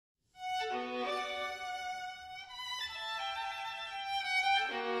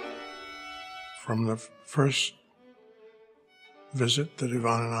From the first visit that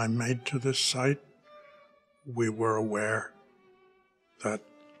Yvonne and I made to this site, we were aware that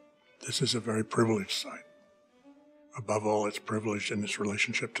this is a very privileged site. Above all, it's privileged in its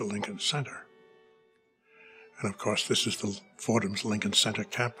relationship to Lincoln Center. And of course, this is the Fordham's Lincoln Center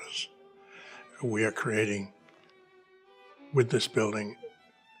campus. We are creating, with this building,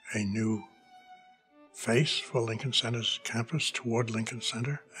 a new face for Lincoln Center's campus toward Lincoln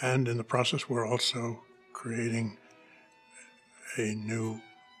Center. And in the process, we're also creating a new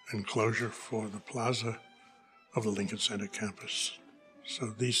enclosure for the plaza of the Lincoln Center campus.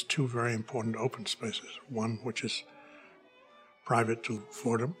 So these two very important open spaces, one which is private to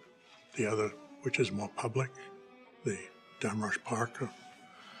Fordham, the other which is more public, the Damrosch Park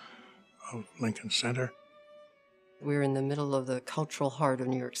of Lincoln Center. We're in the middle of the cultural heart of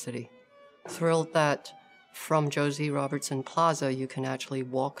New York City. Thrilled that from Josie Robertson Plaza, you can actually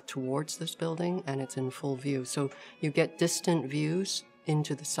walk towards this building and it's in full view. So you get distant views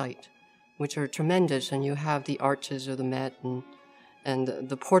into the site, which are tremendous, and you have the arches of the Met and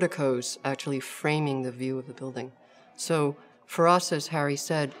the porticos actually framing the view of the building. So for us, as Harry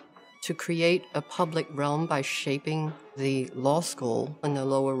said, to create a public realm by shaping the law school in the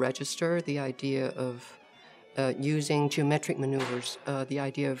lower register, the idea of using geometric maneuvers, the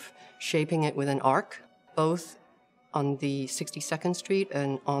idea of shaping it with an arc, both on the 62nd Street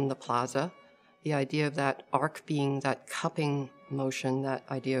and on the plaza, the idea of that arc being that cupping motion, that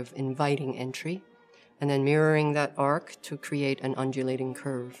idea of inviting entry, and then mirroring that arc to create an undulating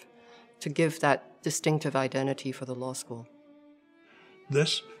curve, to give that distinctive identity for the law school.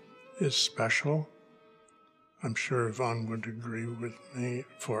 This is special. I'm sure Yvonne would agree with me,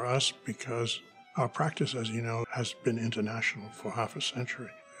 for us, because our practice, as you know, has been international for half a century.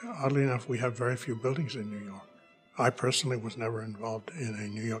 Oddly enough, we have very few buildings in New York. I personally was never involved in a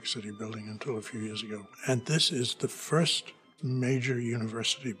New York City building until a few years ago. And this is the first major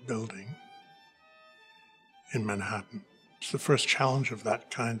university building in Manhattan. It's the first challenge of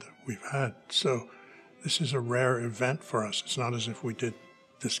that kind that we've had. So this is a rare event for us. It's not as if we did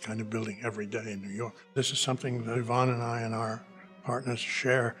this kind of building every day in New York. This is something that Yvonne and I and our partners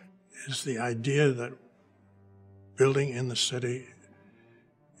share, is the idea that building in the city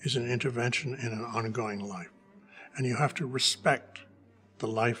is an intervention in an ongoing life. And you have to respect the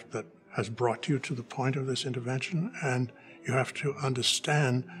life that has brought you to the point of this intervention, and you have to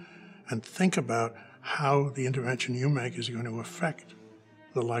understand and think about how the intervention you make is going to affect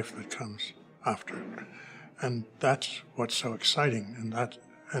the life that comes after it. And that's what's so exciting.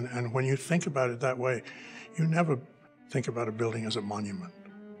 And when you think about it that way, you never think about a building as a monument.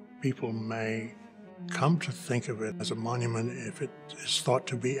 People may come to think of it as a monument if it is thought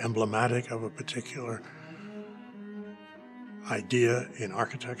to be emblematic of a particular idea in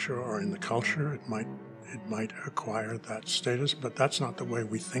architecture or in the culture. It might acquire that status, but that's not the way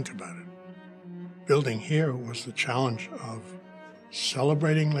we think about it. Building here was the challenge of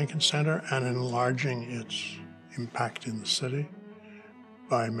celebrating Lincoln Center and enlarging its impact in the city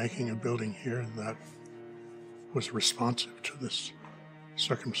by making a building here that was responsive to this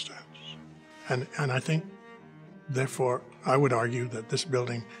circumstance. And I think, therefore, I would argue that this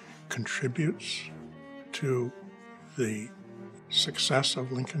building contributes to the success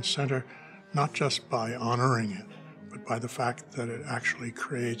of Lincoln Center, not just by honoring it, but by the fact that it actually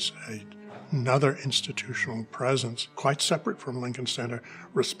creates another institutional presence, quite separate from Lincoln Center,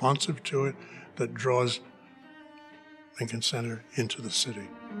 responsive to it, that draws Lincoln Center into the city.